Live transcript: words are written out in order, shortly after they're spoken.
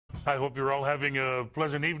I hope you're all having a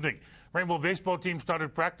pleasant evening. Rainbow baseball team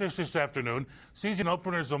started practice this afternoon. Season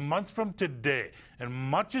opener is a month from today, and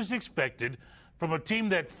much is expected from a team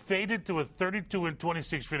that faded to a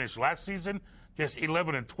 32-26 finish last season, just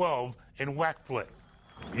 11-12 in WAC play.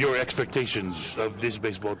 Your expectations of this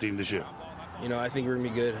baseball team this year? You know, I think we're going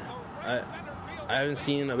to be good. I haven't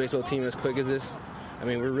seen a baseball team as quick as this. I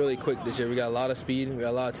mean, we're really quick this year. We got a lot of speed. We got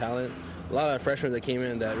a lot of talent. A lot of freshmen that came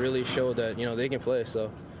in that really showed that, you know, they can play.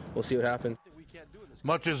 So we'll see what happens.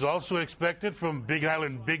 Much is also expected from Big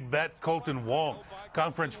Island big bat Colton Wong,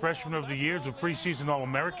 Conference Freshman of the Year, a preseason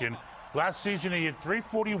All-American. Last season he hit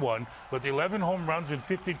 .341 with 11 home runs and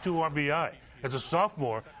 52 RBI. As a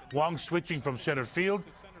sophomore, Wong switching from center field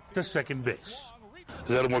to second base. Is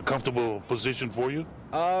that a more comfortable position for you?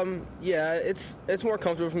 Yeah, it's more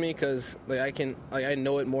comfortable for me because I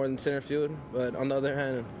know it more than center field. But on the other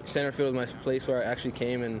hand, center field is my place where I actually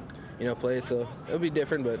came and played. So it'll be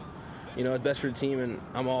different, but it's best for the team, and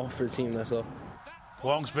I'm all for the team. That's all.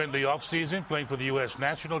 Wong spent the offseason playing for the U.S.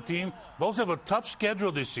 national team. Both have a tough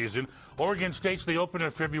schedule this season. Oregon State's the opener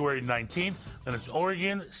February 19th, and it's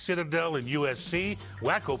Oregon, Citadel, and USC.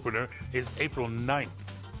 WAC opener is April 9th.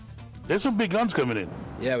 There's some big guns coming in.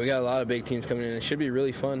 Yeah, we got a lot of big teams coming in. It should be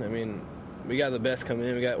really fun. I mean, we got the best coming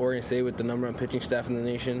in. We got Oregon State with the #1 pitching staff in the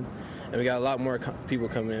nation, and we got a lot more people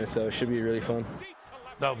coming in, so it should be really fun.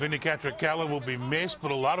 Now, Kekaula will be missed,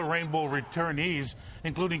 but a lot of Rainbow returnees,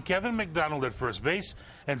 including Kevin McDonald at first base,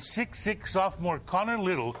 and 6'6" sophomore Connor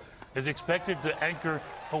Little is expected to anchor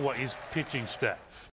Hawaii's pitching staff.